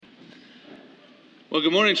Well,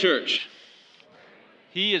 good morning, church.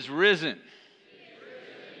 He is risen.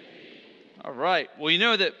 All right. Well, you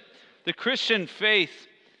know that the Christian faith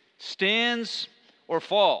stands or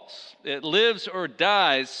falls. It lives or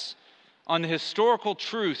dies on the historical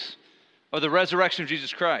truth of the resurrection of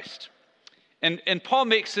Jesus Christ. And Paul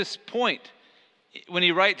makes this point when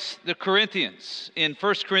he writes the Corinthians. In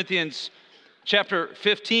 1 Corinthians chapter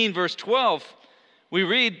 15, verse 12, we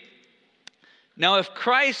read, "Now if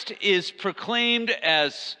Christ is proclaimed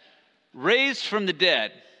as raised from the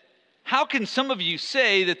dead, how can some of you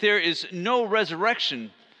say that there is no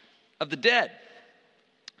resurrection of the dead?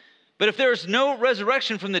 But if there is no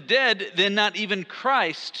resurrection from the dead, then not even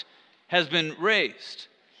Christ has been raised.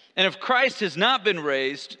 And if Christ has not been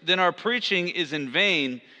raised, then our preaching is in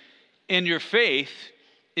vain, and your faith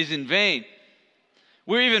is in vain.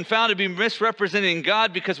 We're even found to be misrepresenting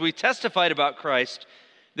God because we testified about Christ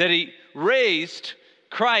that he raised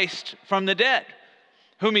Christ from the dead,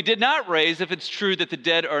 whom he did not raise, if it's true that the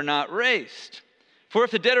dead are not raised. For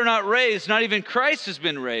if the dead are not raised, not even Christ has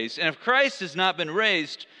been raised. And if Christ has not been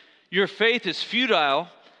raised, your faith is futile,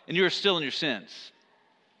 and you are still in your sins."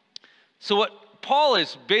 So what Paul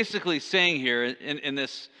is basically saying here in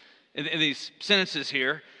these sentences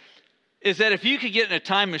here is that if you could get in a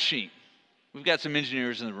time machine, we've got some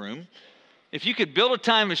engineers in the room, if you could build a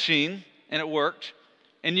time machine and it worked,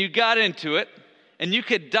 and you got into it, and you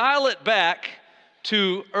could dial it back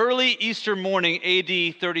to early Easter morning,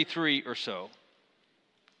 AD 33 or so,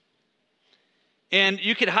 and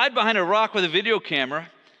you could hide behind a rock with a video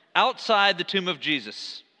camera outside the tomb of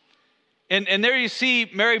Jesus. And there you see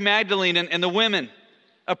Mary Magdalene and the women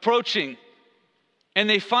approaching, and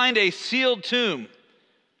they find a sealed tomb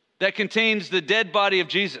that contains the dead body of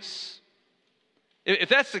Jesus. If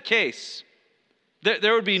that's the case,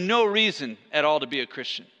 there would be no reason at all to be a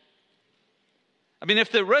Christian. I mean,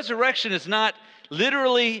 if the resurrection is not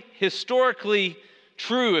literally, historically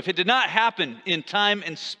true, if it did not happen in time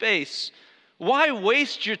and space, why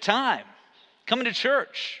waste your time coming to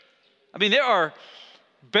church? I mean, there are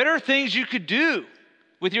better things you could do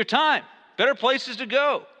with your time, better places to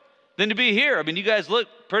go than to be here. I mean, you guys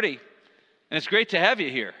look pretty, and it's great to have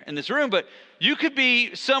you here in this room, but you could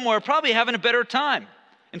be somewhere probably having a better time.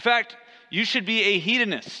 In fact, you should be a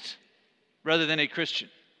hedonist rather than a Christian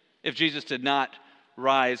if Jesus did not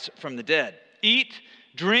rise from the dead. Eat,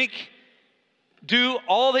 drink, do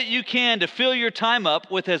all that you can to fill your time up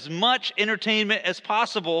with as much entertainment as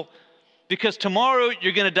possible, because tomorrow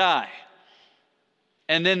you're going to die.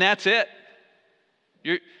 And then that's it.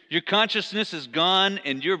 Your consciousness is gone,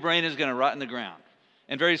 and your brain is going to rot in the ground.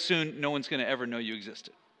 And very soon, no one's going to ever know you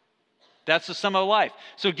existed. That's the sum of life.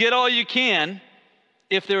 So get all you can.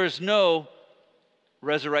 If there is no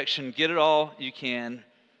resurrection, get it all you can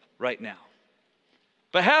right now.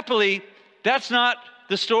 But happily, that's not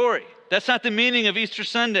the story. That's not the meaning of Easter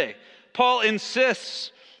Sunday. Paul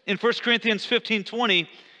insists in 1 Corinthians 15:20,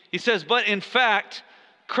 he says, "But in fact,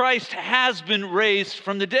 Christ has been raised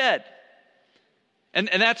from the dead." And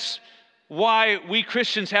that's why we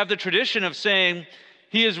Christians have the tradition of saying,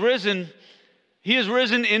 He is risen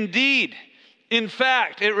indeed. In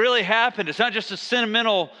fact, it really happened. It's not just a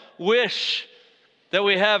sentimental wish that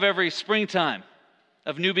we have every springtime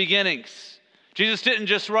of new beginnings. Jesus didn't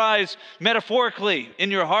just rise metaphorically in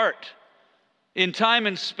your heart. In time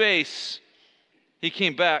and space, he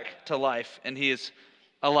came back to life, and he is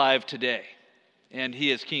alive today. And he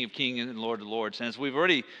is King of Kings and Lord of Lords. And as we've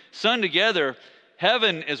already sung together,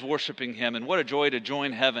 heaven is worshiping him. And what a joy to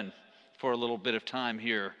join heaven for a little bit of time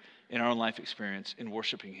here in our own life experience in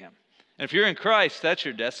worshiping him. And if you're in Christ, that's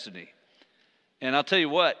your destiny. And I'll tell you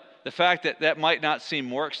what, the fact that that might not seem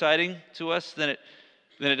more exciting to us than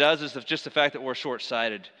it does is just the fact that we're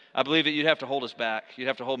short-sighted. I believe that you'd have to hold us back. You'd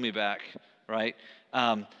have to hold me back, right?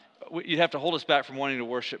 You'd have to hold us back from wanting to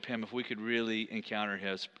worship him if we could really encounter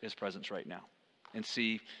his presence right now and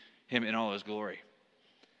see him in all his glory.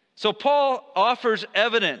 So Paul offers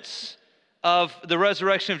evidence of the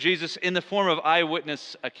resurrection of Jesus in the form of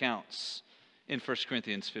eyewitness accounts in 1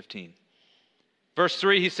 Corinthians 15. Verse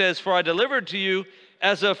 3, he says, "For I delivered to you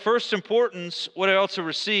as of first importance what I also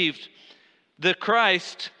received, that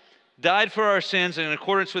Christ died for our sins in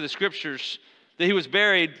accordance with the Scriptures, that he was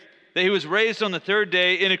buried, that he was raised on the third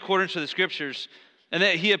day in accordance with the Scriptures, and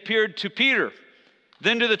that he appeared to Peter,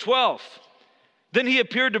 then to the 12. Then he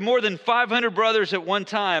appeared to more than 500 brothers at one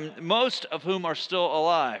time, most of whom are still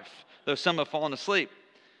alive, though some have fallen asleep.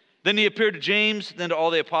 Then he appeared to James, then to all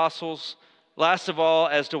the apostles. Last of all,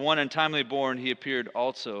 as to one untimely born, he appeared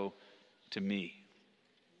also to me."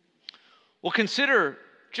 Well, consider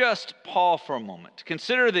just Paul for a moment.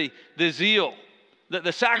 Consider the zeal,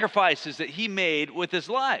 the sacrifices that he made with his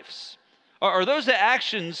lives? Are those the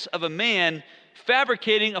actions of a man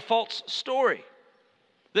fabricating a false story?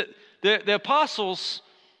 The apostles,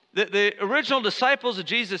 the original disciples of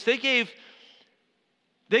Jesus, they gave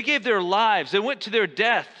their lives, they went to their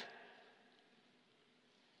death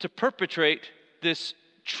to perpetrate this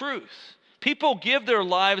truth. People give their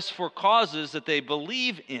lives for causes that they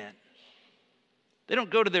believe in. They don't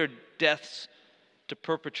go to their deaths to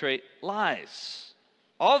perpetrate lies.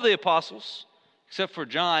 All the apostles, except for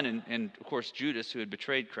John and of course Judas, who had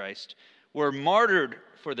betrayed Christ, were martyred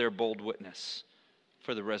for their bold witness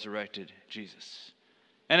for the resurrected Jesus.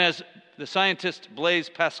 And as the scientist Blaise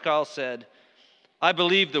Pascal said, I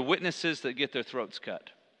believe the witnesses that get their throats cut.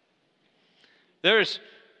 There's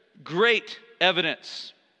great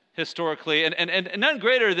evidence historically, and none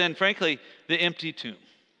greater than, frankly, the empty tomb,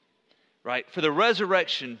 right? For the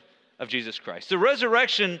resurrection of Jesus Christ. The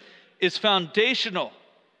resurrection is foundational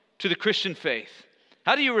to the Christian faith.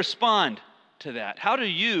 How do you respond to that? How do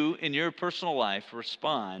you, in your personal life,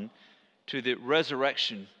 respond to the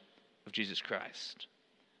resurrection of Jesus Christ?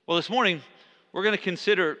 Well, this morning, we're going to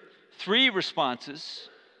consider 3 responses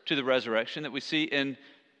to the resurrection that we see in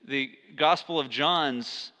the Gospel of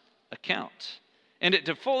John's account. And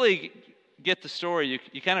to fully get the story,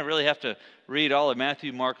 you kind of really have to read all of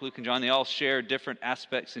Matthew, Mark, Luke, and John. They all share different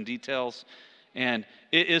aspects and details. And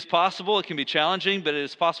it is possible, it can be challenging, but it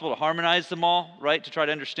is possible to harmonize them all, right? To try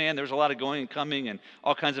to understand. There's a lot of going and coming and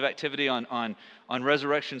all kinds of activity on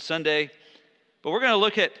Resurrection Sunday. But we're going to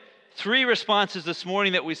look at 3 responses this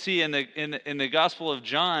morning that we see in the Gospel of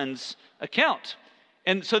John's account.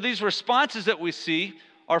 And so these responses that we see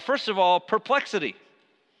are, first of all, perplexity.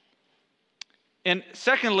 And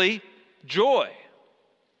secondly, joy.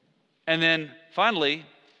 And then finally,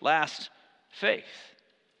 last, faith.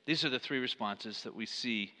 These are the 3 responses that we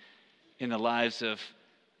see in the lives of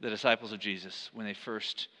the disciples of Jesus when they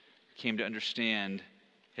first came to understand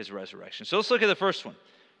his resurrection. So let's look at the first one,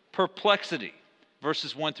 perplexity,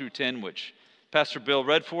 verses 1 through 10, which Pastor Bill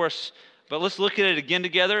read for us. But let's look at it again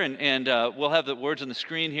together, and we'll have the words on the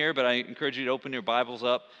screen here, but I encourage you to open your Bibles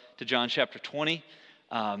up to John chapter 20.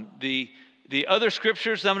 The other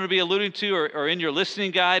scriptures that I'm going to be alluding to are in your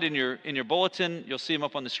listening guide, in your bulletin. You'll see them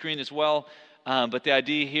up on the screen as well. But the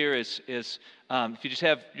idea here is if you just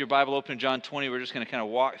have your Bible open in John 20, we're just going to kind of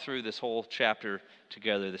walk through this whole chapter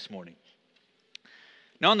together this morning.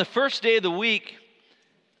 Now, on the first day of the week,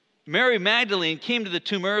 Mary Magdalene came to the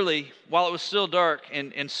tomb early while it was still dark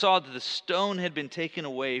and saw that the stone had been taken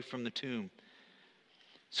away from the tomb.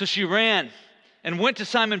 So she ran and went to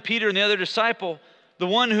Simon Peter and the other disciple, the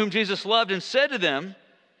one whom Jesus loved, and said to them,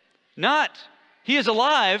 not, he is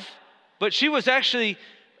alive, but she was actually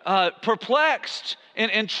perplexed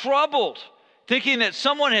and troubled, thinking that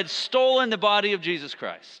someone had stolen the body of Jesus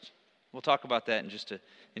Christ. We'll talk about that in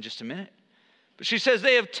just a minute. But she says,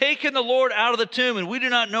 they have taken the Lord out of the tomb, and we do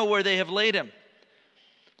not know where they have laid him.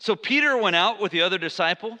 So Peter went out with the other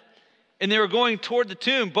disciple, and they were going toward the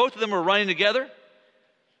tomb. Both of them were running together,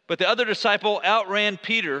 but the other disciple outran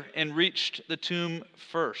Peter and reached the tomb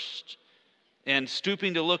first. And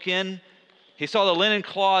stooping to look in, he saw the linen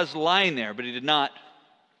cloths lying there, but he did not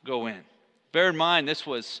go in. Bear in mind, this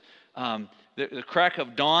was the crack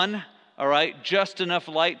of dawn, all right? Just enough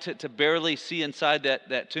light to barely see inside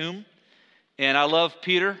that tomb. And I love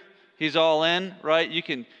Peter. He's all in, right? You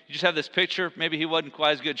just have this picture. Maybe he wasn't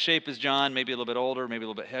quite as good shape as John, maybe a little bit older, maybe a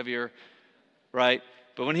little bit heavier, right?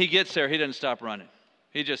 But when he gets there, he doesn't stop running.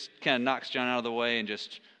 He just kind of knocks John out of the way and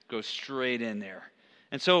just goes straight in there.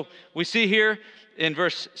 And so we see here in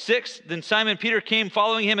verse 6, then Simon Peter came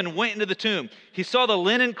following him and went into the tomb. He saw the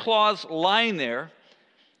linen cloths lying there,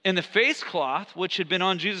 and the face cloth, which had been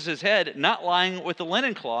on Jesus' head, not lying with the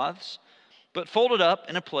linen cloths, but folded up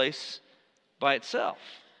in a place by itself.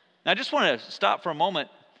 Now, I just want to stop for a moment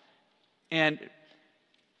and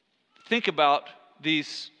think about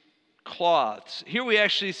these cloths. Here we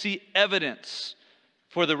actually see evidence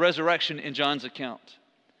for the resurrection in John's account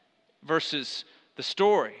versus the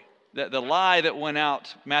story, the lie that went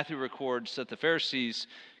out, Matthew records, that the Pharisees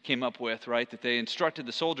came up with, right? That they instructed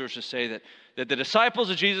the soldiers to say that the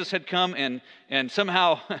disciples of Jesus had come and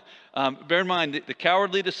somehow, bear in mind, the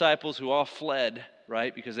cowardly disciples who all fled,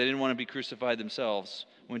 right? Because they didn't want to be crucified themselves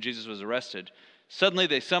when Jesus was arrested. Suddenly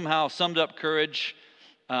they somehow summed up courage.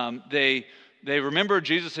 They remembered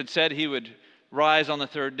Jesus had said he would rise on the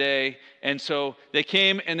 3rd day. And so they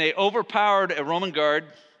came and they overpowered a Roman guard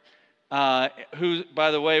who,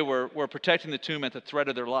 by the way, were protecting the tomb at the threat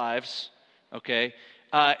of their lives. Okay?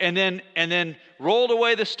 And then rolled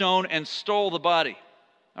away the stone and stole the body.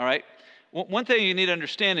 All right? One thing you need to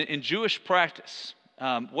understand in Jewish practice,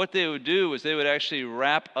 what they would do is they would actually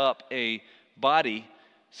wrap up a body,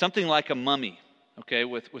 something like a mummy, okay,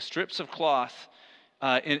 with strips of cloth.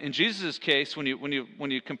 In Jesus' case, when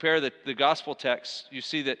you compare the gospel texts, you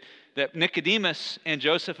see that Nicodemus and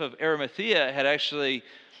Joseph of Arimathea had actually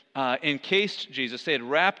encased Jesus. They had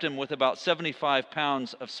wrapped him with about 75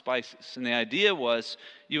 pounds of spices. And the idea was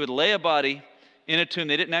you would lay a body in a tomb.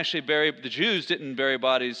 The Jews didn't bury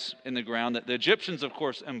bodies in the ground. The Egyptians, of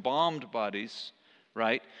course, embalmed bodies,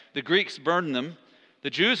 right? The Greeks burned them. The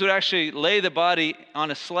Jews would actually lay the body on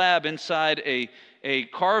a slab inside a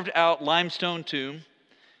carved out limestone tomb,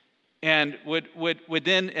 and would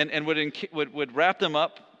wrap them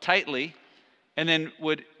up tightly, and then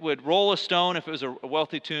would roll a stone if it was a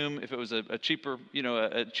wealthy tomb. If it was a cheaper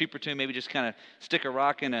tomb, maybe just kind of stick a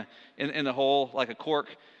rock in the hole like a cork,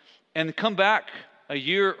 and come back a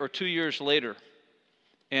year or 2 years later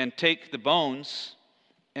and take the bones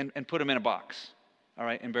and put them in a box, all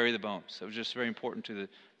right, and bury the bones. That was just very important to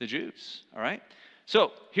the Jews, all right?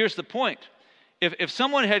 So here's the point. If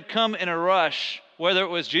someone had come in a rush, whether it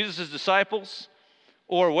was Jesus' disciples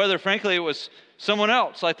or whether, frankly, it was someone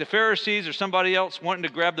else, like the Pharisees or somebody else wanting to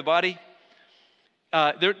grab the body,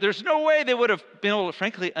 there's no way they would have been able to,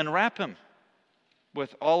 frankly, unwrap him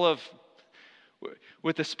with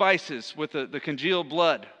the spices, with the congealed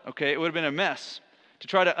blood, okay? It would have been a mess to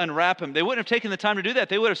try to unwrap him. They wouldn't have taken the time to do that.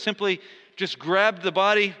 They would have simply just grabbed the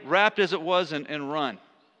body, wrapped as it was, and run.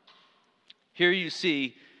 Here you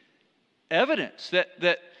see evidence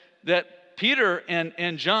that Peter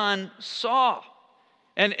and John saw.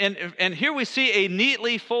 And here we see a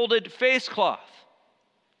neatly folded face cloth,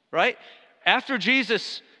 right? After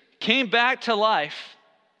Jesus came back to life,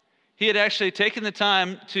 he had actually taken the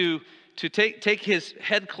time to take his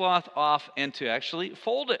head cloth off and to actually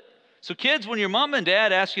fold it. So kids, when your mom and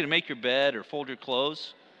dad ask you to make your bed or fold your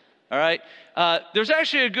clothes, all right, there's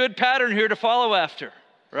actually a good pattern here to follow after,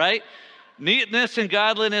 right? Neatness and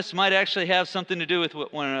godliness might actually have something to do with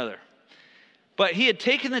one another. But he had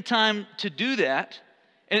taken the time to do that,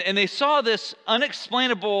 and they saw this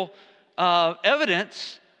unexplainable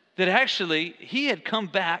evidence that actually he had come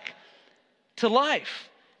back to life.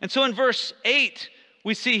 And so in verse 8,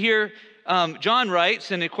 we see here, John writes,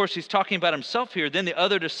 and of course he's talking about himself here, then the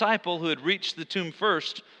other disciple who had reached the tomb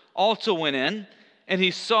first also went in, and he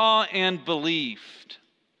saw and believed.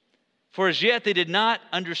 For as yet they did not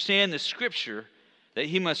understand the scripture that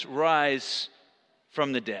he must rise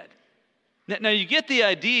from the dead. Now you get the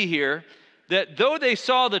idea here that though they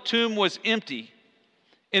saw the tomb was empty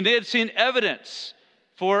and they had seen evidence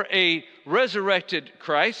for a resurrected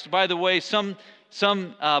Christ, by the way, some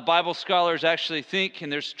Bible scholars actually think,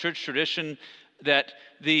 and there's church tradition, that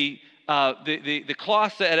the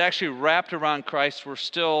cloth that had actually wrapped around Christ were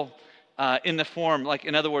still in the form, like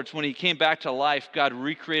in other words, when he came back to life, God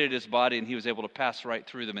recreated his body and he was able to pass right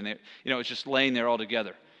through them, and it was just laying there all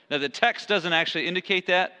together. Now the text doesn't actually indicate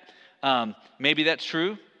that. Maybe that's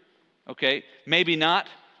true, okay? Maybe not.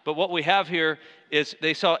 But what we have here is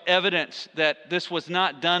they saw evidence that this was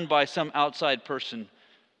not done by some outside person,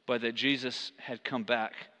 but that Jesus had come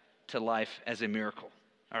back to life as a miracle,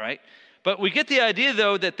 all right? But we get the idea,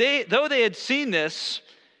 though, that though they had seen this,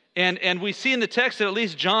 and we see in the text that at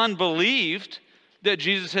least John believed that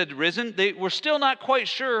Jesus had risen, they were still not quite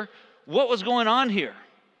sure what was going on here.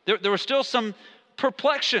 There was still some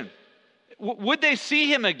perplexion. Would they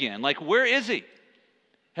see him again? Like, where is he?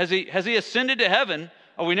 Has he ascended to heaven?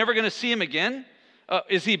 Are we never going to see him again?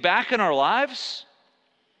 Is he back in our lives?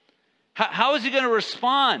 How is he going to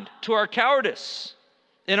respond to our cowardice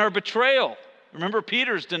and our betrayal? Remember,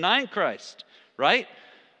 Peter's denying Christ, right?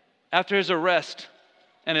 After his arrest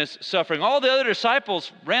and his suffering. All the other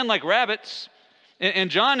disciples ran like rabbits. And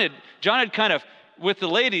John had kind of, with the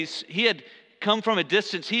ladies, he had come from a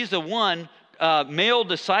distance. He's the one male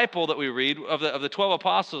disciple that we read of the 12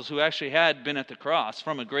 apostles who actually had been at the cross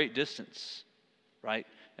from a great distance, right?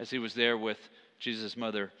 As he was there with Jesus'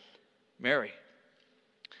 mother, Mary.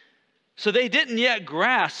 So they didn't yet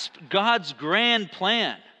grasp God's grand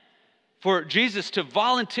plan for Jesus to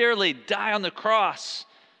voluntarily die on the cross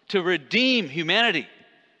to redeem humanity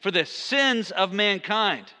for the sins of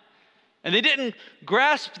mankind. And they didn't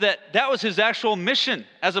grasp that was his actual mission,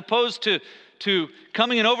 as opposed to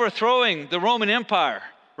coming and overthrowing the Roman Empire,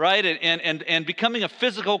 right? And becoming a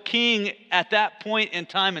physical king at that point in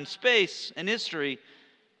time and space and history.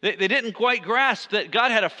 They didn't quite grasp that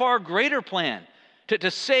God had a far greater plan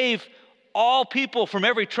to save all people from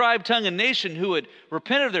every tribe, tongue, and nation who would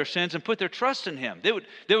repent of their sins and put their trust in him. They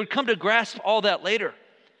would come to grasp all that later.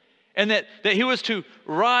 And that he was to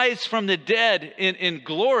rise from the dead in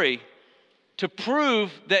glory to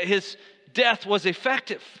prove that his death was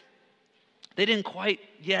effective. They didn't quite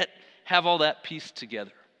yet have all that pieced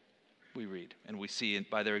together, we read, and we see it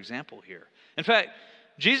by their example here. In fact,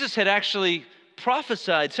 Jesus had actually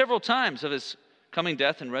prophesied several times of his coming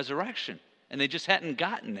death and resurrection, and they just hadn't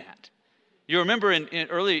gotten that. You remember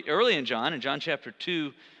early in John chapter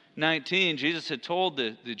 2:19, Jesus had told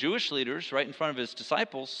the Jewish leaders right in front of his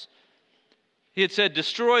disciples, he had said,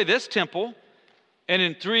 destroy this temple, and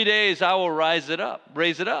in 3 days I will raise it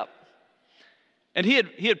up. And he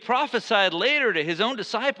had prophesied later to his own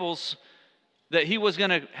disciples that he was going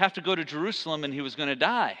to have to go to Jerusalem and he was going to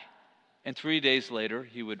die. And 3 days later,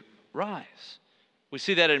 he would rise. We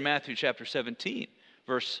see that in Matthew chapter 17,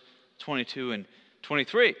 verse 22 and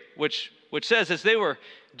 23, which says, as they were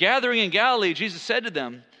gathering in Galilee, Jesus said to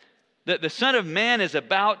them that the Son of Man is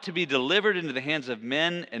about to be delivered into the hands of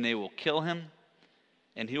men, and they will kill him,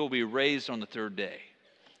 and he will be raised on the third day.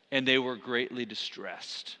 And they were greatly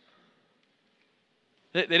distressed.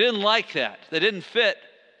 They didn't like that. They didn't fit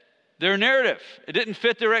their narrative. It didn't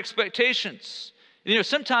fit their expectations. You know,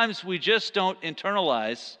 sometimes we just don't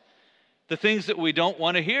internalize the things that we don't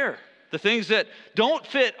want to hear, the things that don't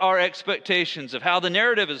fit our expectations of how the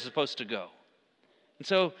narrative is supposed to go. And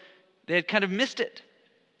so they had kind of missed it.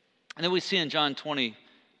 And then we see in John 20,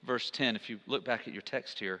 verse 10, if you look back at your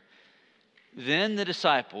text here, then the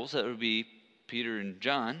disciples, that would be Peter and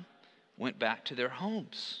John, went back to their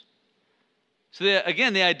homes. So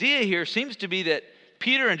again, the idea here seems to be that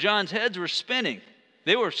Peter and John's heads were spinning.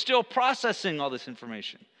 They were still processing all this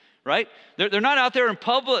information, right? They're not out there in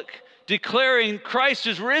public declaring Christ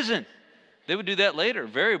is risen. They would do that later,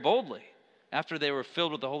 very boldly, after they were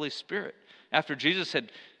filled with the Holy Spirit, after Jesus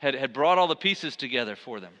had brought all the pieces together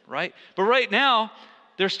for them, right? But right now,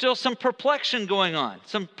 there's still some perplexion going on,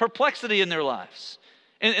 some perplexity in their lives.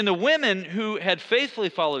 And the women who had faithfully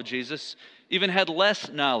followed Jesus even had less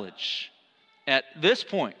knowledge at this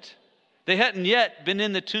point. They hadn't yet been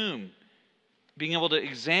in the tomb, being able to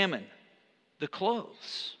examine the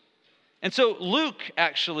clothes. And so Luke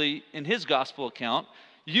actually, in his gospel account,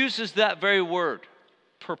 uses that very word,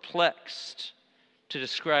 perplexed, to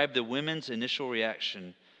describe the women's initial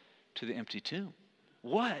reaction to the empty tomb.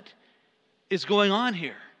 What is going on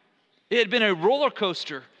here? It had been a roller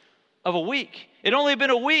coaster of a week. It had only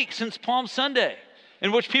been a week since Palm Sunday,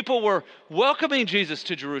 in which people were welcoming Jesus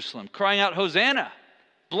to Jerusalem, crying out, Hosanna,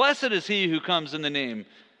 blessed is he who comes in the name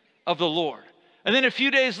of the Lord. And then a few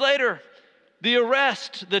days later, the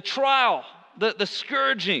arrest, the trial, the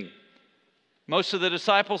scourging. Most of the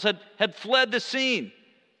disciples had fled the scene,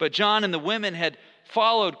 but John and the women had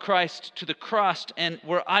followed Christ to the cross and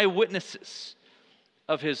were eyewitnesses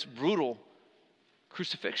of his brutal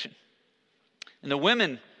crucifixion. And the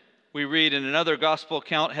women, we read in another gospel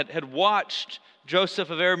account, had watched Joseph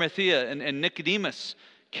of Arimathea and Nicodemus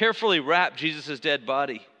carefully wrap Jesus' dead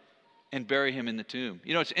body and bury him in the tomb.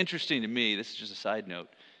 You know, it's interesting to me, this is just a side note,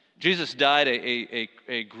 Jesus died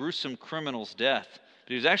a gruesome criminal's death, but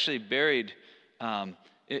he was actually buried kind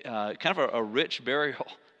of a rich burial.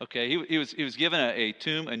 Okay, he was given a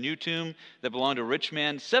tomb, a new tomb that belonged to a rich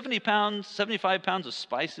man, 75 pounds of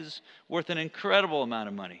spices, worth an incredible amount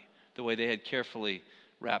of money, the way they had carefully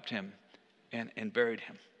wrapped him and buried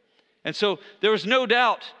him. And so there was no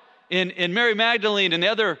doubt in Mary Magdalene and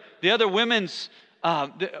the other women's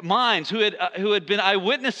minds who had been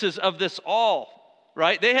eyewitnesses of this all,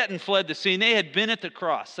 right? They hadn't fled the scene. They had been at the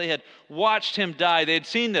cross. They had watched him die. They had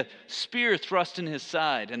seen the spear thrust in his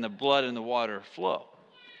side and the blood and the water flow.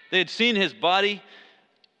 They had seen his body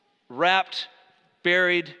wrapped,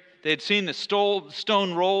 buried. They had seen the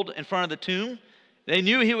stone rolled in front of the tomb. They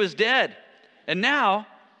knew he was dead. And now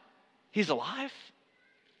he's alive.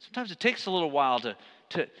 Sometimes it takes a little while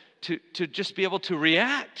to just be able to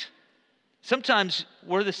react. Sometimes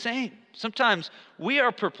we're the same. Sometimes we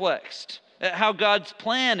are perplexed at how God's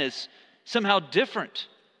plan is somehow different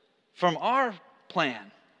from our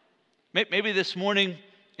plan. Maybe this morning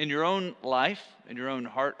in your own life, in your own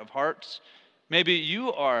heart of hearts, maybe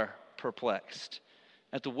you are perplexed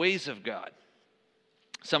at the ways of God.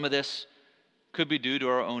 Some of this could be due to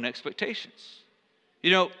our own expectations. You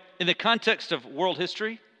know, in the context of world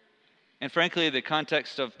history, and frankly, the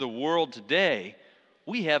context of the world today,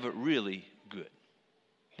 we have it really good.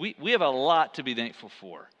 We have a lot to be thankful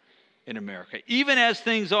for in America, even as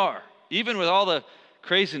things are, even with all the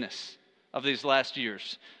craziness of these last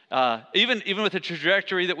years, even with the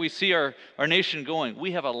trajectory that we see our nation going,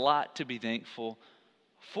 we have a lot to be thankful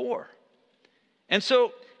for. And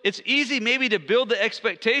so it's easy maybe to build the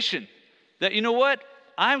expectation that, you know what,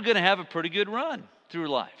 I'm going to have a pretty good run through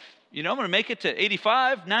life. You know, I'm going to make it to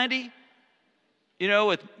 85, 90, you know,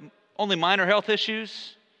 with only minor health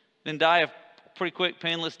issues, then die a pretty quick,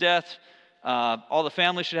 painless death. All the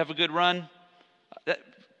family should have a good run.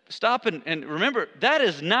 Stop and remember, that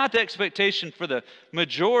is not the expectation for the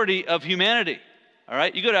majority of humanity. All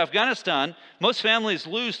right? You go to Afghanistan, most families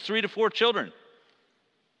lose 3 to 4 children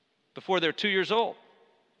before they're 2 years old.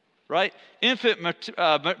 Right? Infant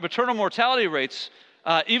maternal mortality rates,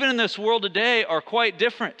 even in this world today, are quite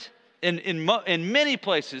different in many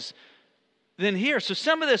places than here. So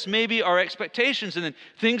some of this may be our expectations, and then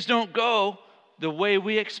things don't go the way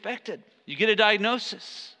we expected. You get a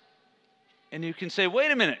diagnosis, and you can say,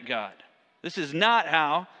 wait a minute, God, this is not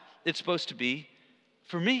how it's supposed to be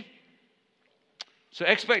for me. So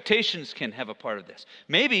expectations can have a part of this.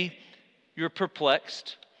 Maybe you're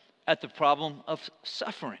perplexed at the problem of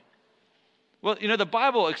suffering. Well, the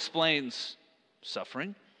Bible explains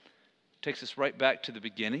suffering. It takes us right back to the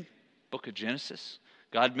beginning, book of Genesis.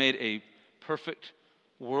 God made a perfect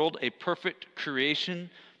world, a perfect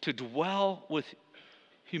creation to dwell with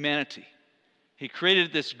humanity. He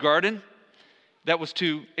created this garden that was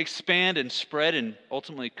to expand and spread and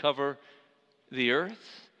ultimately cover the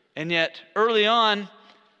earth. And yet, early on,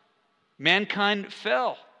 mankind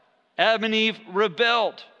fell. Adam and Eve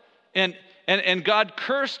rebelled. And God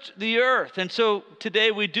cursed the earth. And so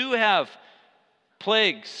today we do have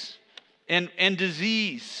plagues and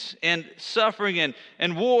disease and suffering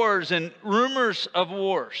and wars and rumors of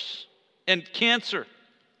wars and cancer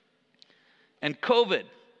and COVID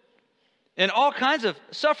and all kinds of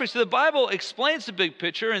suffering. So the Bible explains the big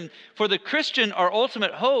picture. And for the Christian, our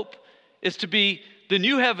ultimate hope is to be the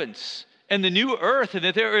new heavens and the new earth, and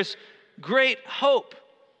that there is great hope.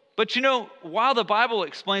 But while the Bible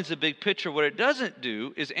explains the big picture, what it doesn't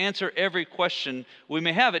do is answer every question we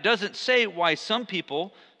may have. It doesn't say why some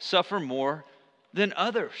people suffer more than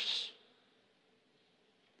others.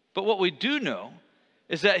 But what we do know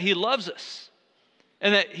is that He loves us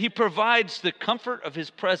and that He provides the comfort of His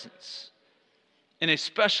presence in a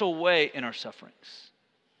special way in our sufferings.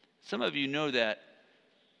 Some of you know that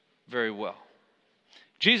very well.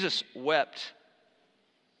 Jesus wept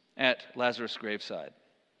at Lazarus' graveside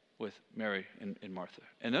with Mary and Martha.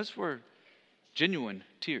 And those were genuine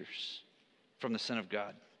tears from the Son of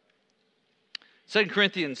God. 2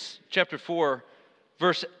 Corinthians chapter 4,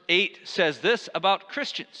 verse 8 says this about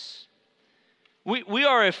Christians. We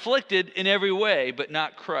are afflicted in every way, but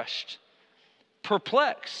not crushed.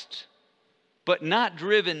 Perplexed, but not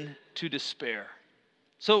driven to despair.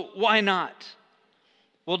 So why not?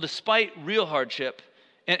 Well, despite real hardship,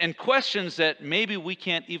 and questions that maybe we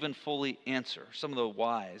can't even fully answer, some of the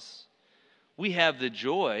whys, we have the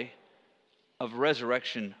joy of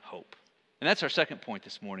resurrection hope. And that's our second point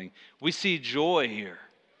this morning. We see joy here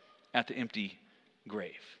at the empty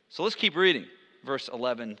grave. So let's keep reading, verse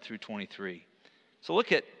 11 through 23. So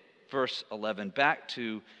look at verse 11, back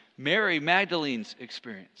to Mary Magdalene's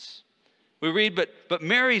experience. We read, but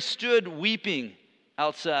Mary stood weeping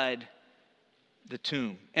outside the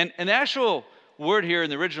tomb. And the actual word here in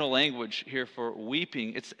the original language here for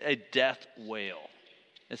weeping, it's a death wail.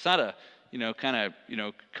 It's not a,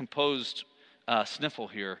 composed sniffle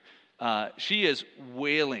here. She is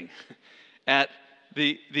wailing at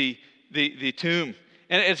the tomb.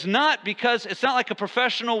 And it's not like a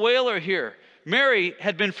professional wailer here. Mary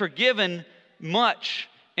had been forgiven much,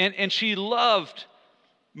 and she loved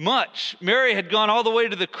much. Mary had gone all the way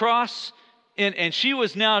to the cross, and she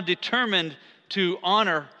was now determined to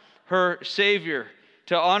honor her Savior,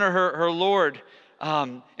 to honor her Lord,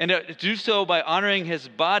 and to do so by honoring His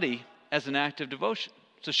body as an act of devotion.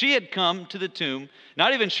 So she had come to the tomb,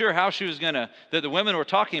 not even sure how she was going to, that the women were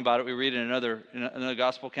talking about it, we read in another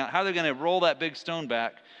gospel account, how they're going to roll that big stone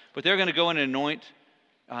back, but they're going to go and anoint,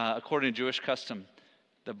 according to Jewish custom,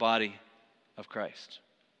 the body of Christ,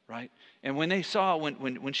 right? And when they saw,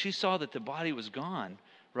 when she saw that the body was gone,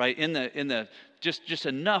 right, in the just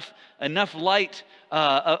enough light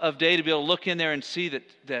of day to be able to look in there and see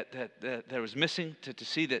that was missing, to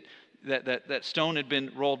see that stone had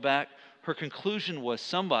been rolled back, her conclusion was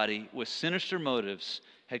somebody with sinister motives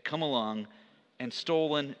had come along and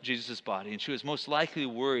stolen Jesus' body, and she was most likely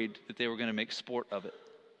worried that they were going to make sport of it.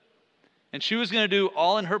 And she was going to do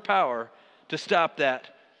all in her power to stop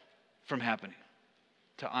that from happening,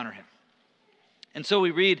 to honor Him. And so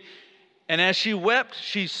we read, and as she wept,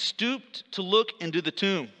 she stooped to look into the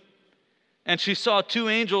tomb, and she saw 2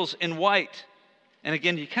 angels in white. And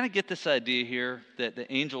again, you kind of get this idea here that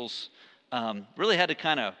the angels really had to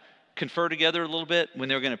kind of confer together a little bit when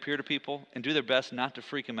they were going to appear to people and do their best not to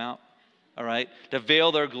freak them out, all right? To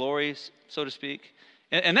veil their glories, so to speak.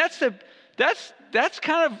 And that's that's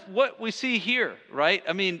kind of what we see here, right?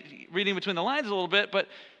 I mean, reading between the lines a little bit, but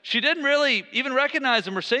she didn't really even recognize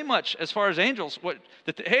them or say much as far as angels.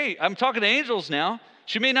 Hey, I'm talking to angels now.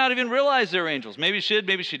 She may not even realize they're angels. Maybe she did,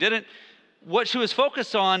 maybe she didn't. What she was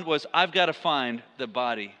focused on was, I've got to find the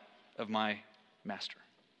body of my master,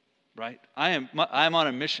 right? I'm on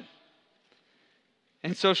a mission.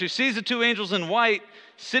 And so she sees the two angels in white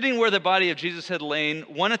sitting where the body of Jesus had lain,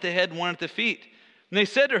 one at the head and one at the feet. And they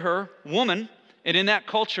said to her, "Woman," and in that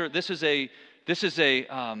culture, this is an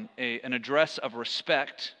address of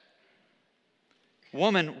respect.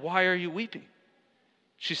 "Woman, why are you weeping?"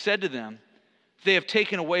 She said to them, "They have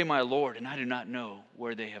taken away my Lord, and I do not know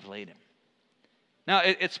where they have laid him." Now,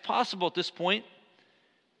 it's possible at this point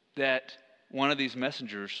that one of these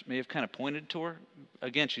messengers may have kind of pointed to her.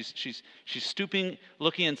 Again, she's stooping,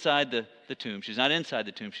 looking inside the tomb. She's not inside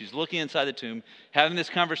the tomb. She's looking inside the tomb, having this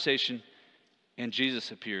conversation, and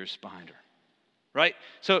Jesus appears behind her, right?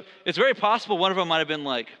 So it's very possible one of them might have been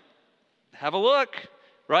like, "Have a look,"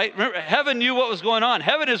 right? Remember, heaven knew what was going on.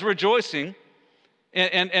 Heaven is rejoicing.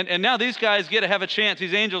 And now these guys get to have a chance,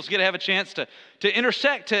 these angels get to have a chance to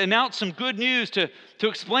intersect, to announce some good news, to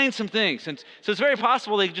explain some things. And so it's very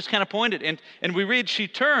possible they just kind of pointed. And we read, she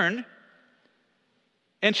turned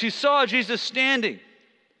and she saw Jesus standing.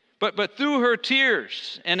 But through her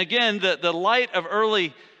tears, and again, the light of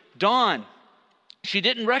early dawn, she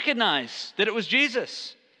didn't recognize that it was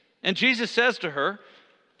Jesus. And Jesus says to her,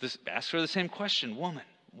 asks her the same question, "Woman,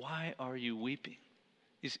 why are you weeping?"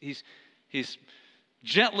 He's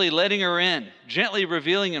gently letting her in, gently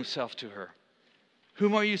revealing himself to her.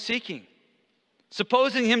 "Whom are you seeking?"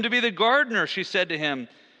 Supposing him to be the gardener, she said to him,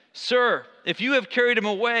 "Sir, if you have carried him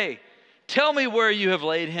away, tell me where you have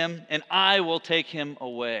laid him, and I will take him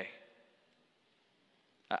away."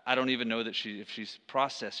 I don't even know that if she's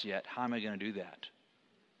processed yet. How am I going to do that?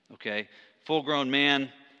 Okay, full-grown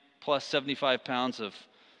man, plus 75 pounds of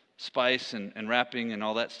spice and wrapping and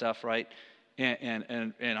all that stuff, right? And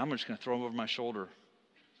I'm just going to throw him over my shoulder.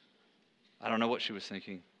 I don't know what she was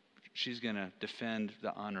thinking. She's going to defend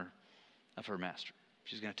the honor of her master.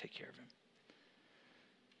 She's going to take care of him.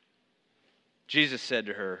 Jesus said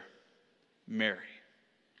to her, "Mary."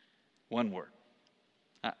 One word.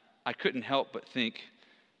 I couldn't help but think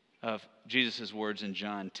of Jesus' words in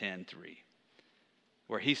John 10:3,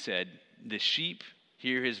 where he said, "The sheep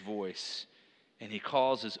hear his voice, and he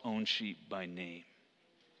calls his own sheep by name."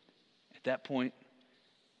 At that point,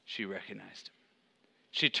 she recognized him.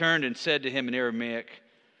 She turned and said to him in Aramaic,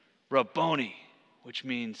 "Rabboni," which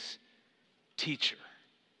means teacher.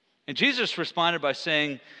 And Jesus responded by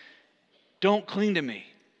saying, "Don't cling to me."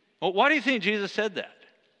 Well, why do you think Jesus said that?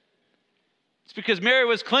 It's because Mary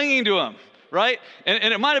was clinging to him, right?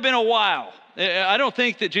 And it might have been a while. I don't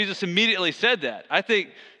think that Jesus immediately said that. I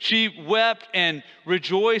think she wept and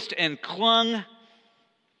rejoiced and clung.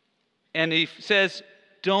 And he says,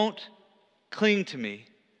 "Don't cling to me."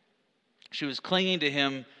 She was clinging to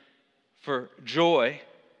him for joy,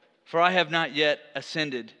 for I have not yet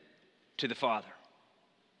ascended to the Father.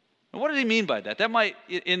 And what did he mean by that? That might,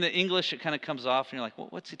 in the English, it kind of comes off, and you're like, well,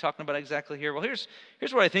 what's he talking about exactly here? Well, here's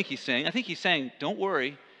what I think he's saying. I think he's saying, don't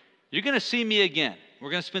worry, you're going to see me again.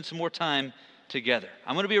 We're going to spend some more time together.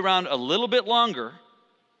 I'm going to be around a little bit longer.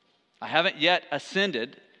 I haven't yet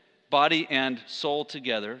ascended, body and soul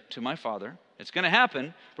together, to my Father. It's going to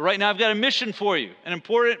happen, but right now I've got a mission for you, an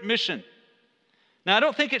important mission. Now, I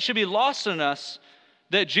don't think it should be lost on us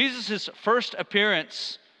that Jesus' first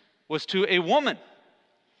appearance was to a woman.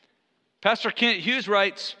 Pastor Kent Hughes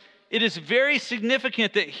writes, "It is very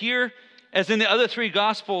significant that here, as in the other three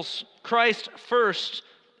Gospels, Christ first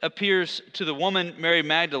appears to the woman Mary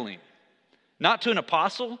Magdalene. Not to an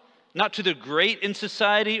apostle, not to the great in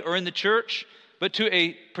society or in the church, but to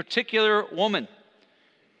a particular woman.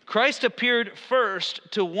 Christ appeared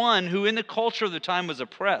first to one who in the culture of the time was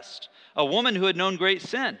oppressed, a woman who had known great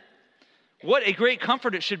sin. What a great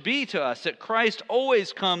comfort it should be to us that Christ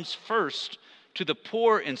always comes first to the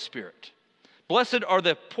poor in spirit. Blessed are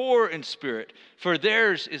the poor in spirit, for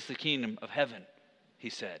theirs is the kingdom of heaven," he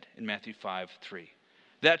said in Matthew 5:3.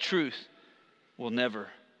 That truth will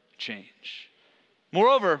never change.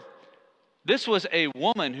 Moreover, this was a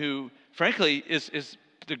woman who, frankly, is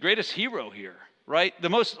the greatest hero here. Right? The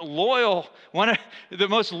most loyal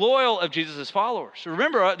of Jesus' followers.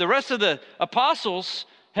 Remember, the rest of the apostles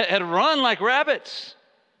had run like rabbits.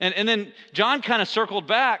 And then John kind of circled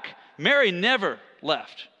back. Mary never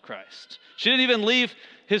left Christ. She didn't even leave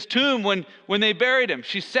his tomb when they buried him.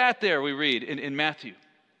 She sat there, we read in Matthew,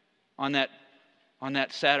 on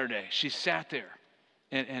that Saturday. She sat there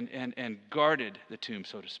and guarded the tomb,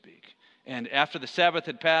 so to speak. And after the Sabbath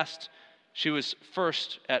had passed, She was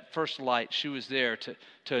at first light. She was there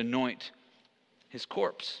to anoint his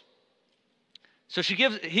corpse. So he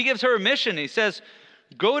gives her a mission. He says,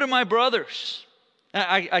 go to my brothers.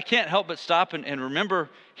 I can't help but stop and remember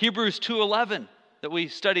Hebrews 2:11 that we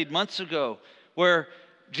studied months ago, where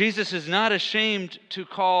Jesus is not ashamed to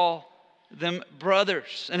call them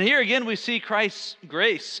brothers. And here again we see Christ's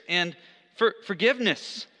grace and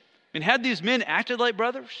forgiveness. I mean, had these men acted like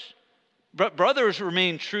brothers? Brothers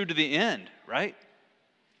remain true to the end, right?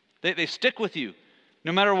 They stick with you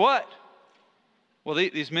no matter what. Well,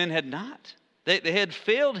 these men had not. They had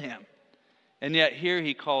failed him. And yet here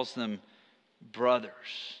he calls them brothers.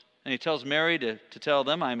 And he tells Mary to tell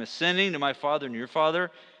them, I'm ascending to my Father and your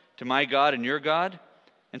Father, to my God and your God.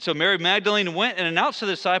 And so Mary Magdalene went and announced to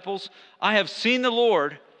the disciples, I have seen the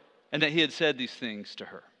Lord, and that he had said these things to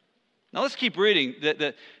her. Now let's keep reading.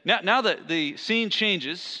 Now that the scene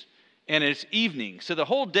changes, and it's evening. So the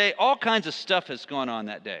whole day, all kinds of stuff has gone on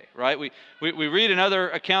that day, right? We read in other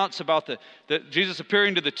accounts about the Jesus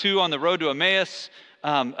appearing to the two on the road to Emmaus.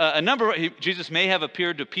 Jesus may have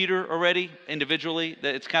appeared to Peter already individually.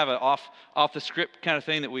 It's kind of an off the script kind of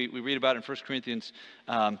thing that we read about in 1 Corinthians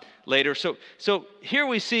later. So here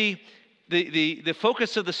we see the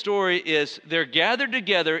focus of the story is they're gathered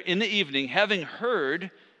together in the evening, having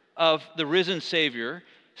heard of the risen Savior.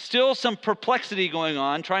 Still some perplexity going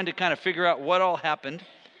on, trying to kind of figure out what all happened.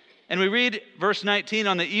 And we read verse 19,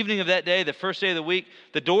 on the evening of that day, the first day of the week,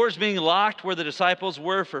 the doors being locked where the disciples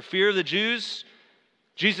were for fear of the Jews,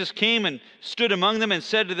 Jesus came and stood among them and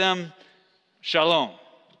said to them, Shalom,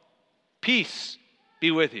 peace be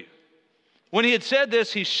with you. When he had said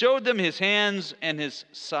this, he showed them his hands and his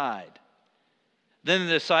side. Then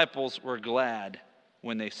the disciples were glad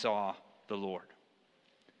when they saw the Lord.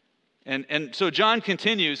 And so John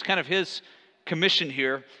continues kind of his commission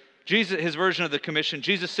here. His version of the commission.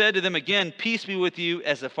 Jesus said to them again, peace be with you,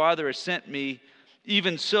 as the Father has sent me,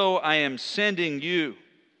 even so I am sending you.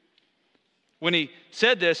 When he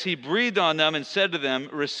said this, he breathed on them and said to them,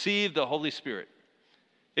 receive the Holy Spirit.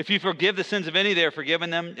 If you forgive the sins of any, they are forgiven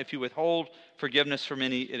them. If you withhold forgiveness from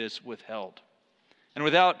any, it is withheld. And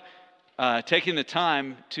without taking the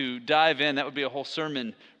time to dive in, that would be a whole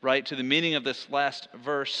sermon, right, to the meaning of this last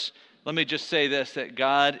verse. Let me just say this, that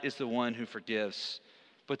God is the one who forgives.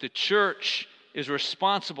 But the church is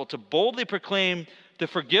responsible to boldly proclaim the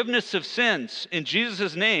forgiveness of sins in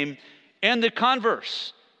Jesus' name and the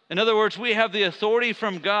converse. In other words, we have the authority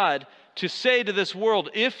from God to say to this world,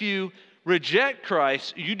 if you reject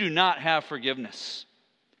Christ, you do not have forgiveness,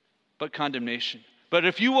 but condemnation. But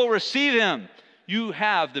if you will receive him, you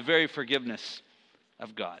have the very forgiveness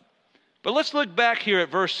of God. But let's look back here at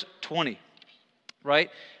verse 20, right?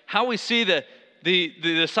 How we see the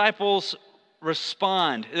disciples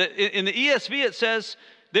respond. In the ESV, it says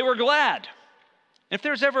they were glad. If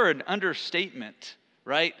there's ever an understatement,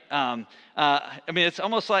 right? It's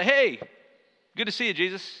almost like, hey, good to see you,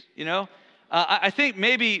 Jesus, you know? I think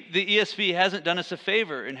maybe the ESV hasn't done us a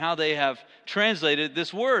favor in how they have translated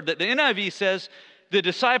this word. That the NIV says the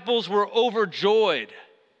disciples were overjoyed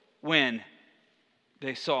when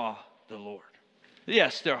they saw the Lord.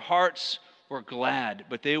 Yes, their hearts were glad,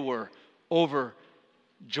 but they were overjoyed.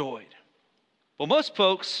 Well, most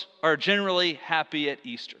folks are generally happy at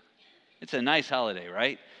Easter. It's a nice holiday,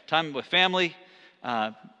 right? Time with family.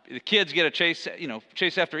 The kids get a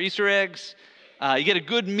chase after Easter eggs. You get a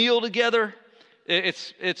good meal together.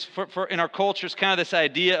 It's for in our culture, it's kind of this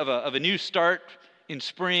idea of a new start in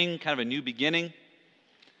spring, kind of a new beginning.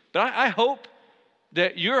 But I hope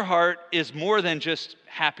that your heart is more than just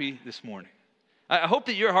happy this morning. I hope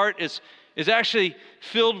that your heart is actually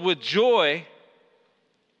filled with joy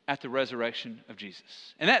at the resurrection of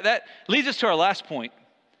Jesus. And that leads us to our last point,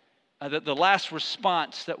 the last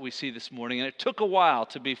response that we see this morning. And it took a while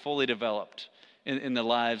to be fully developed in the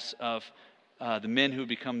lives of the men who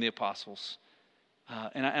become the apostles.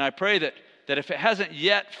 And I pray that if it hasn't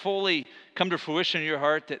yet fully come to fruition in your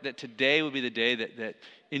heart, that today would be the day that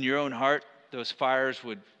in your own heart, those fires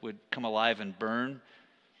would come alive and burn.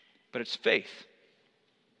 But it's faith.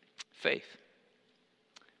 Faith.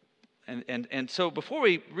 And so before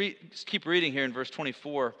we keep reading here in verse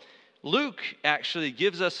 24, Luke actually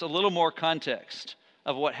gives us a little more context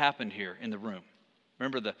of what happened here in the room.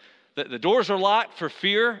 Remember, the doors are locked for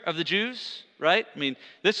fear of the Jews, right? I mean,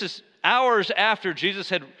 this is hours after Jesus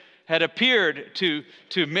had appeared to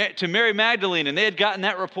Mary Magdalene, and they had gotten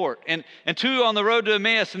that report. And two on the road to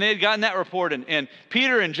Emmaus, and they had gotten that report. And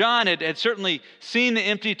Peter and John had certainly seen the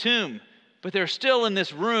empty tomb. But they're still in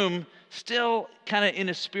this room, still kind of in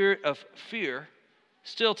a spirit of fear,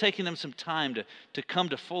 still taking them some time to come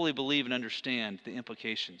to fully believe and understand the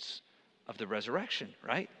implications of the resurrection,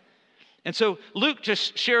 right? And so Luke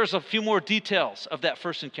just shares a few more details of that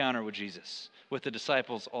first encounter with Jesus, with the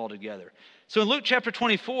disciples all together. So in Luke chapter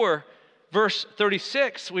 24, verse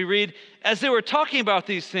 36, we read, as they were talking about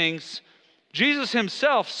these things, Jesus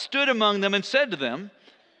himself stood among them and said to them,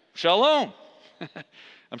 Shalom.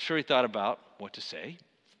 I'm sure he thought about what to say.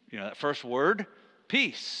 You know, that first word,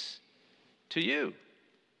 peace to you.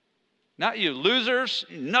 Not you losers,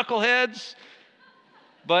 knuckleheads,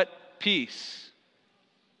 but peace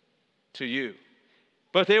to you.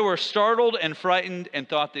 But they were startled and frightened and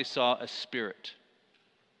thought they saw a spirit.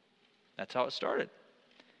 That's how it started.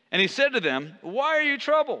 And he said to them, why are you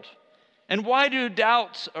troubled? And why do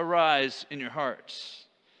doubts arise in your hearts?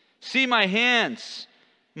 See my hands,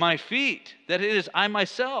 my feet, that it is I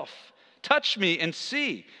myself. Touch me and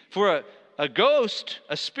see. For a ghost,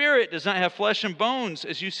 a spirit, does not have flesh and bones,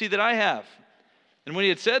 as you see that I have. And when he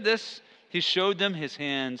had said this, he showed them his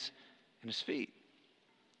hands and his feet.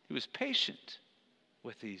 He was patient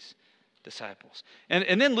with these disciples.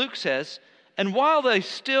 And then Luke says, and while they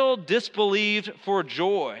still disbelieved for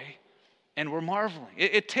joy and were marveling.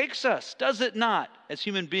 It takes us, does it not, as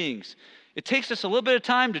human beings? It takes us a little bit of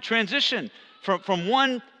time to transition from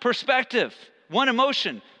one perspective, one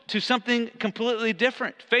emotion, to something completely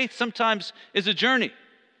different. Faith sometimes is a journey.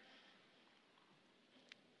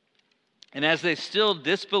 And as they still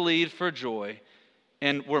disbelieved for joy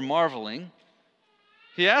and were marveling,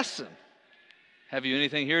 he asked them, have you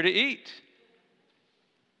anything here to eat?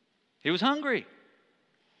 He was hungry.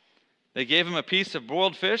 They gave him a piece of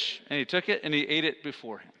broiled fish, and he took it and he ate it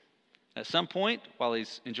before him. At some point, while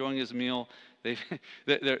he's enjoying his meal,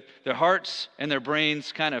 their hearts and their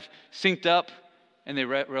brains kind of synced up, and they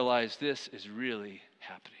realized this is really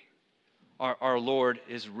happening. Our Lord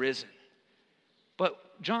is risen.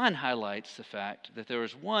 But John highlights the fact that there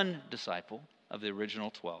was one disciple of the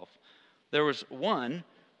original 12. There was one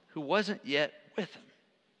who wasn't yet with him.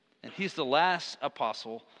 And he's the last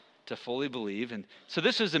apostle to fully believe. And so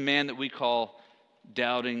this is a man that we call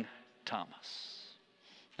Doubting Thomas.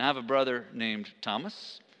 Now, I have a brother named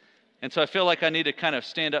Thomas. And so I feel like I need to kind of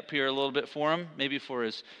stand up here a little bit for him, maybe for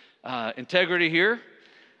his integrity here.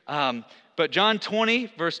 But John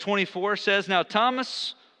 20, verse 24 says, now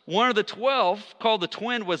Thomas, one of the 12, called the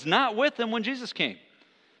twin, was not with them when Jesus came.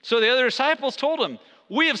 So the other disciples told him,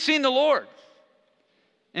 we have seen the Lord.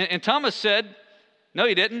 And Thomas said, no,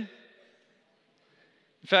 you didn't.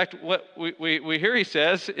 In fact, what we hear he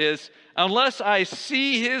says is, unless I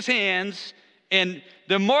see his hands and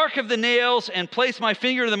the mark of the nails and place my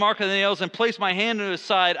finger to the mark of the nails and place my hand to his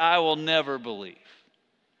side, I will never believe.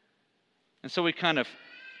 And so we kind of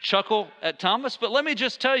chuckle at Thomas, but let me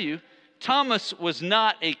just tell you, Thomas was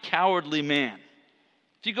not a cowardly man.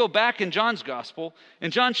 If you go back in John's gospel,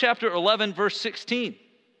 in John chapter 11, verse 16,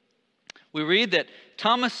 we read that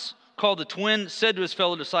Thomas, called the twin, said to his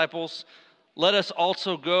fellow disciples, let us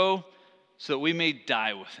also go so that we may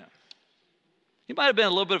die with him. He might have been a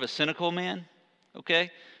little bit of a cynical man,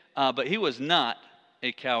 okay? But he was not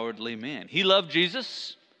a cowardly man. He loved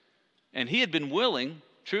Jesus, and he had been willing,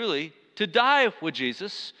 truly, to die with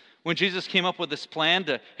Jesus when Jesus came up with this plan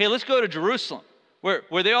to, hey, let's go to Jerusalem, where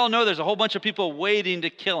they all know there's a whole bunch of people waiting to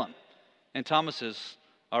kill him. And Thomas says,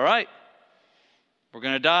 all right, we're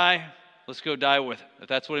going to die. Let's go die with him. If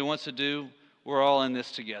that's what he wants to do, we're all in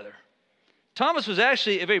this together. Thomas was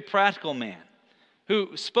actually a very practical man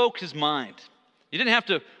who spoke his mind. You didn't have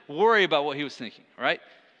to worry about what he was thinking, right?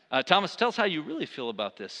 Thomas, tell us how you really feel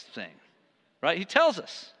about this thing, right? He tells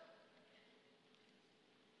us.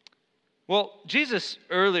 Well, Jesus,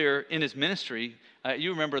 earlier in his ministry,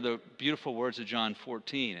 you remember the beautiful words of John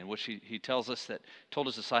 14, in which he tells us that, told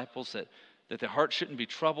his disciples that their heart shouldn't be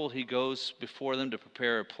troubled. He goes before them to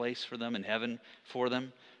prepare a place for them in heaven for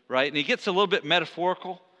them, right? And he gets a little bit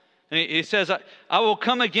metaphorical. And he says, I will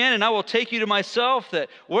come again and I will take you to myself, that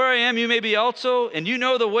where I am you may be also, and you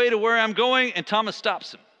know the way to where I'm going. And Thomas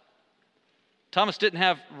stops him. Thomas didn't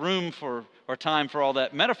have room for or time for all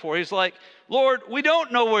that metaphor. He's like, Lord, we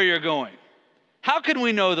don't know where you're going. How can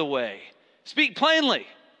we know the way? Speak plainly.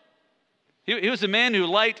 He was a man who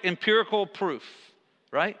liked empirical proof,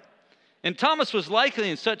 right? And Thomas was likely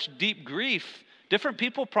in such deep grief. Different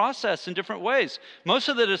people process in different ways. Most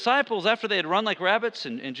of the disciples, after they had run like rabbits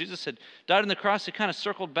and Jesus had died on the cross, they kind of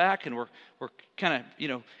circled back and were kind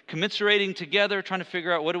of, commiserating together, trying to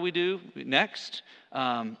figure out what do we do next.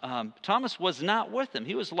 Thomas was not with them.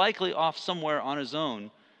 He was likely off somewhere on his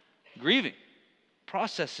own, grieving,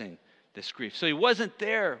 processing this grief. So he wasn't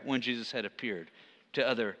there when Jesus had appeared to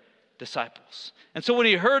other disciples. And so when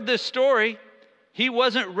he heard this story, he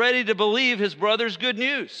wasn't ready to believe his brother's good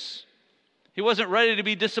news. He wasn't ready to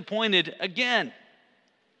be disappointed again.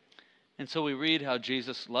 And so we read how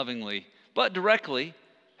Jesus lovingly, but directly,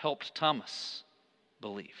 helped Thomas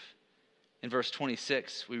believe. In verse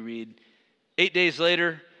 26, we read, 8 days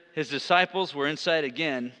later, his disciples were inside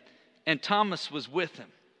again, and Thomas was with them.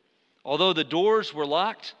 Although the doors were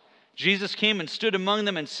locked, Jesus came and stood among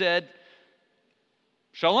them and said,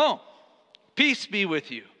 Shalom, peace be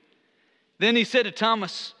with you. Then he said to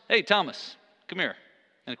Thomas, hey, Thomas, come here.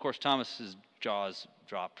 And of course, Thomas's jaws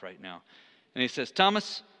dropped right now. And he says,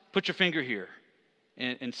 Thomas, put your finger here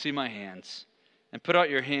and see my hands. And put out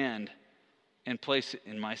your hand and place it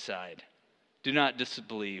in my side. Do not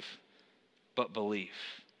disbelieve, but believe.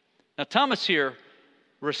 Now, Thomas here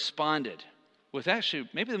responded with actually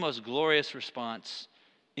maybe the most glorious response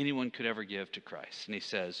anyone could ever give to Christ. And he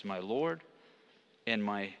says, my Lord and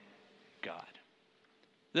my God.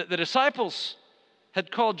 The disciples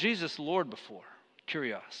had called Jesus Lord before,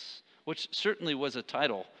 Kyrios, which certainly was a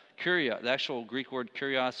title. Kyrios, the actual Greek word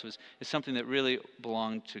Kyrios is something that really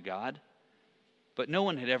belonged to God. But no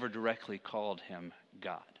one had ever directly called him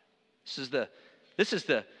God. This is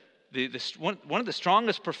one of the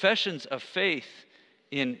strongest professions of faith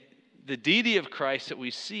in the deity of Christ that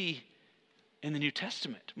we see in the New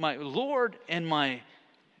Testament. My Lord and my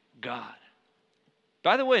God.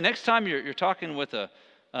 By the way, next time you're talking with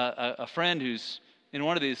a friend who's in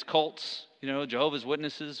one of these cults, Jehovah's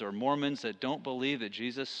Witnesses or Mormons that don't believe that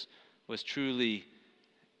Jesus was truly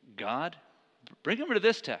God, bring them to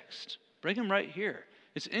this text. Bring him right here.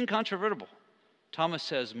 It's incontrovertible. Thomas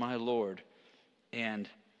says, my Lord and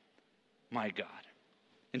my God.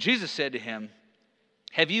 And Jesus said to him,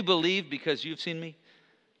 have you believed because you've seen me?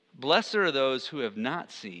 Blessed are those who have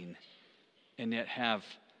not seen and yet have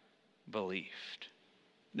believed.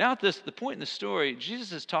 Now at the point in the story,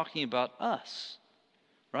 Jesus is talking about us,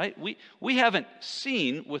 right? We haven't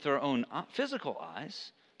seen with our own physical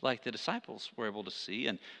eyes like the disciples were able to see,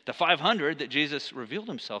 and the 500 that Jesus revealed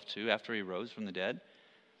himself to after he rose from the dead.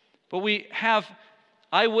 But we have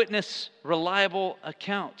eyewitness, reliable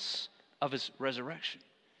accounts of his resurrection.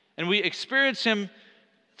 And we experience him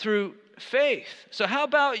through faith. So how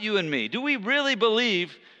about you and me? Do we really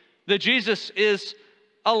believe that Jesus is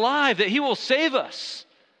alive, that he will save us,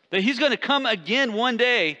 that he's going to come again one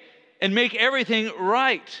day and make everything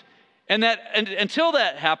right? And that until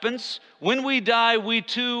that happens, when we die, we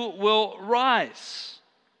too will rise.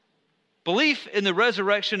 Belief in the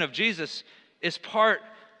resurrection of Jesus is part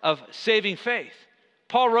of saving faith.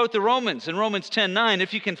 Paul wrote to Romans in Romans 10:9,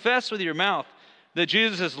 if you confess with your mouth that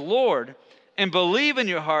Jesus is Lord and believe in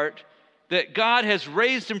your heart that God has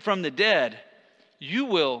raised him from the dead, you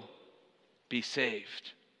will be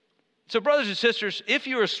saved. So brothers and sisters, if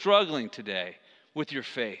you are struggling today with your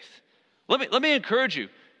faith, let me encourage you.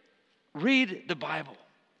 Read the Bible.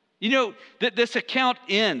 That this account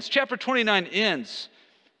ends, chapter 29 ends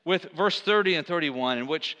with verse 30 and 31, in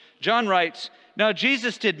which John writes, now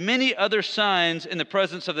Jesus did many other signs in the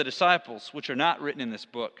presence of the disciples, which are not written in this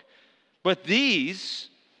book. But these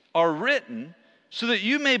are written so that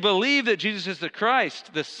you may believe that Jesus is the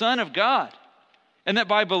Christ, the Son of God, and that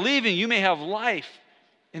by believing you may have life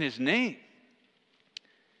in his name.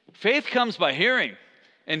 Faith comes by hearing,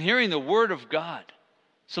 and hearing the word of God.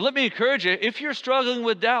 So let me encourage you, if you're struggling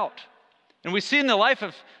with doubt, and we see in the life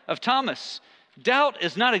of Thomas, doubt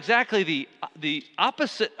is not exactly the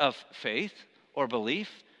opposite of faith or belief,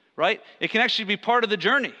 right? It can actually be part of the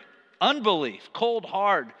journey. Unbelief, cold,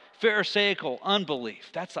 hard, pharisaical unbelief.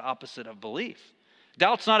 That's the opposite of belief.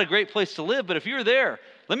 Doubt's not a great place to live, but if you're there,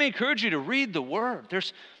 let me encourage you to read the word.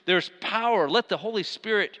 There's power. Let the Holy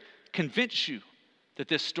Spirit convince you that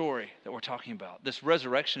this story that we're talking about, this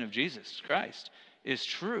resurrection of Jesus Christ, is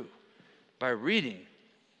true by reading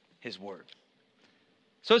his word.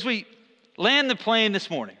 So as we land the plane this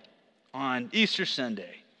morning on Easter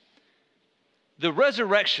Sunday, the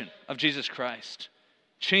resurrection of Jesus Christ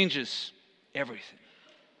changes everything.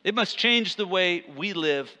 It must change the way we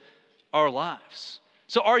live our lives.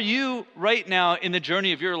 So are you right now in the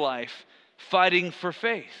journey of your life fighting for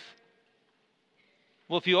faith?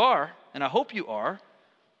 Well, if you are, and I hope you are,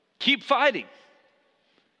 keep fighting.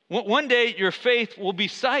 One day your faith will be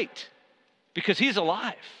sight because he's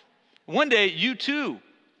alive. One day you too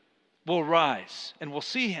will rise and will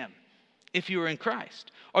see him if you are in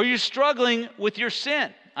Christ. Are you struggling with your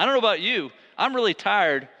sin? I don't know about you. I'm really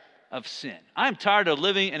tired of sin. I'm tired of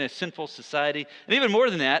living in a sinful society. And even more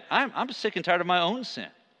than that, I'm sick and tired of my own sin.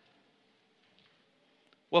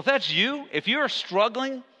 Well, if that's you, if you're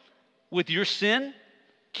struggling with your sin,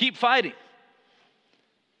 keep fighting.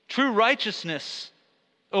 True righteousness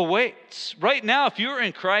awaits. Right now, if you're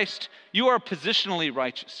in Christ, you are positionally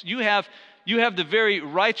righteous. You have you have the very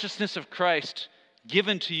righteousness of Christ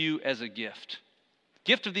given to you as a gift.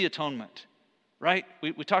 Gift of the atonement, right?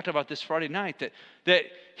 We talked about this Friday night, that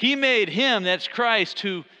he made him, that's Christ,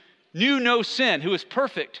 who knew no sin, who is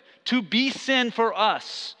perfect, to be sin for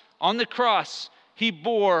us. On the cross, he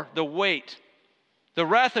bore the weight. The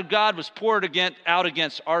wrath of God was poured out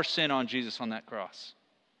against our sin on Jesus on that cross,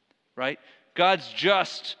 right? God's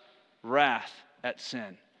just wrath at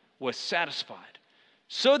sin was satisfied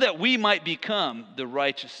so that we might become the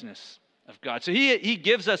righteousness of God. So he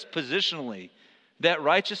gives us positionally that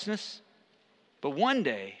righteousness, but one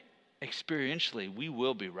day, experientially, we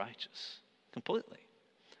will be righteous completely.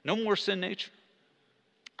 No more sin nature.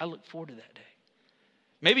 I look forward to that day.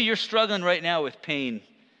 Maybe you're struggling right now with pain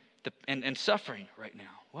and suffering right now.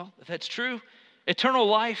 Well, if that's true, eternal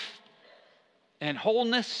life and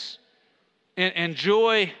wholeness and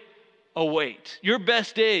joy await. Your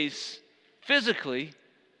best days physically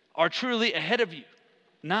are truly ahead of you,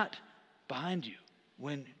 not behind you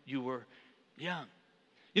when you were young.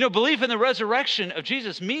 You know, belief in the resurrection of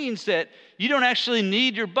Jesus means that you don't actually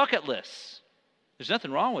need your bucket list. There's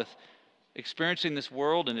nothing wrong with experiencing this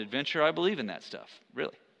world and adventure. I believe in that stuff,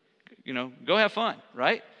 really. You know, go have fun,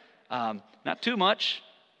 right? Not too much,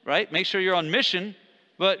 right? Make sure you're on mission,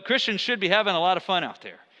 but Christians should be having a lot of fun out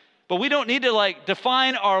there. But we don't need to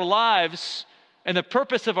define our lives and the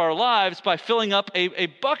purpose of our lives by filling up a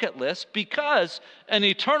bucket list, because an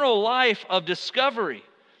eternal life of discovery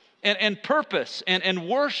and purpose and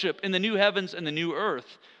worship in the new heavens and the new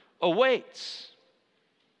earth awaits.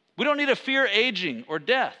 We don't need to fear aging or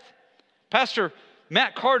death. Pastor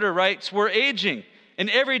Matt Carter writes, we're aging, and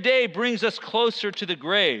every day brings us closer to the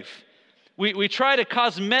grave. We try to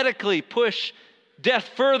cosmetically push death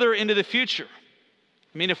further into the future.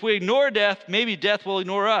 I mean, if we ignore death, maybe death will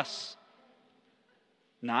ignore us.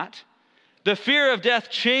 Not. The fear of death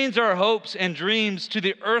chains our hopes and dreams to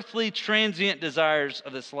the earthly transient desires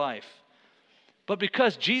of this life. But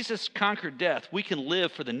because Jesus conquered death, we can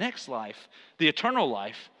live for the next life, the eternal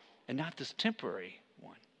life, and not this temporary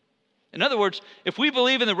one. In other words, if we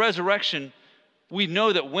believe in the resurrection, we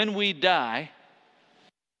know that when we die,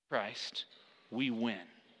 Christ, we win.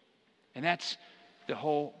 And that's the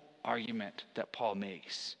whole argument that Paul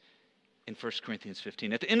makes in 1 Corinthians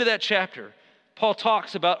 15. At the end of that chapter, Paul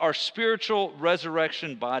talks about our spiritual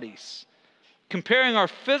resurrection bodies, comparing our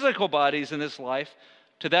physical bodies in this life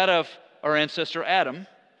to that of our ancestor Adam,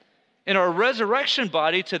 and our resurrection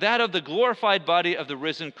body to that of the glorified body of the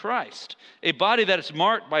risen Christ, a body that is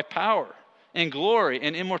marked by power and glory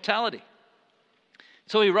and immortality.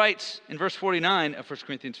 So he writes in verse 49 of 1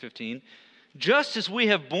 Corinthians 15, just as we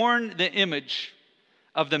have borne the image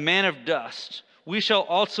of the man of dust, we shall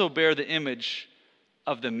also bear the image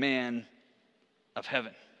of the man of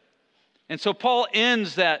heaven. And so Paul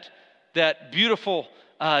ends that beautiful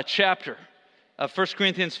chapter of 1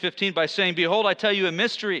 Corinthians 15 by saying, behold, I tell you a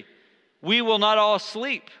mystery. We will not all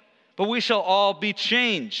sleep, but we shall all be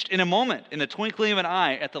changed in a moment, in the twinkling of an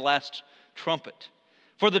eye, at the last trumpet.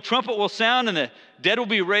 For the trumpet will sound, and the dead will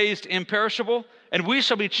be raised imperishable, and we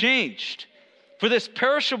shall be changed. For this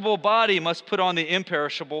perishable body must put on the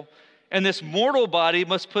imperishable, and this mortal body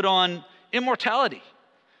must put on immortality.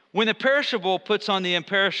 When the perishable puts on the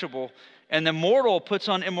imperishable, and the mortal puts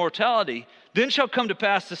on immortality, then shall come to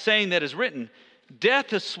pass the saying that is written,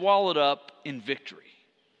 death is swallowed up in victory.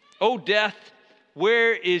 O death,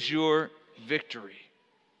 where is your victory?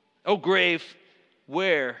 O grave,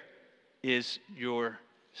 where is your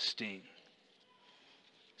sting?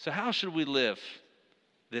 So how should we live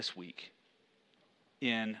this week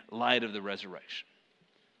in light of the resurrection?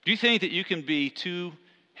 Do you think that you can be too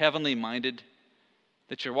heavenly minded,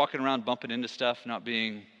 that you're walking around bumping into stuff, not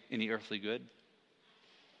being any earthly good?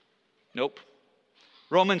 Nope.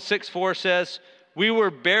 Romans 6:4 says, we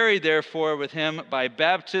were buried therefore with him by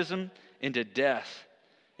baptism into death,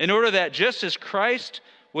 in order that just as Christ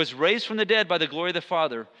was raised from the dead by the glory of the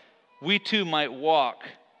Father, we too might walk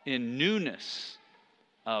in newness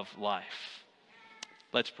of life.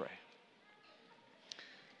 Let's pray.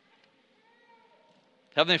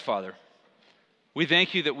 Heavenly Father, we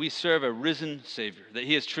thank you that we serve a risen Savior, that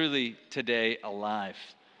he is truly today alive.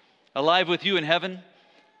 Alive with you in heaven,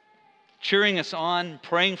 cheering us on,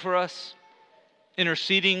 praying for us,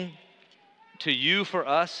 interceding to you for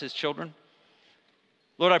us, his children.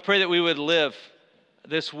 Lord, I pray that we would live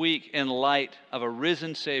this week in light of a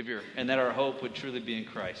risen Savior, and that our hope would truly be in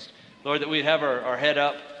Christ. Lord, that we'd have our head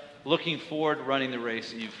up, looking forward, running the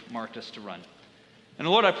race that you've marked us to run. And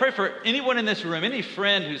Lord, I pray for anyone in this room, any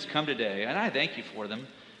friend who's come today, and I thank you for them,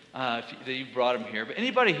 that you brought them here, but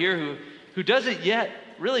anybody here who doesn't yet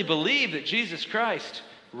really believe that Jesus Christ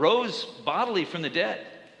rose bodily from the dead,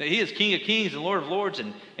 that he is King of Kings and Lord of Lords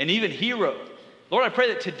and even hero. Lord, I pray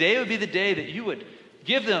that today would be the day that you would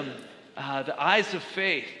give them the eyes of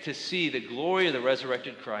faith to see the glory of the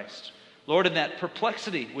resurrected Christ. Lord, and that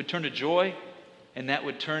perplexity would turn to joy, and that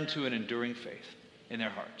would turn to an enduring faith in their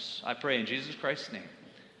hearts. I pray in Jesus Christ's name.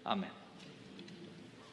 Amen.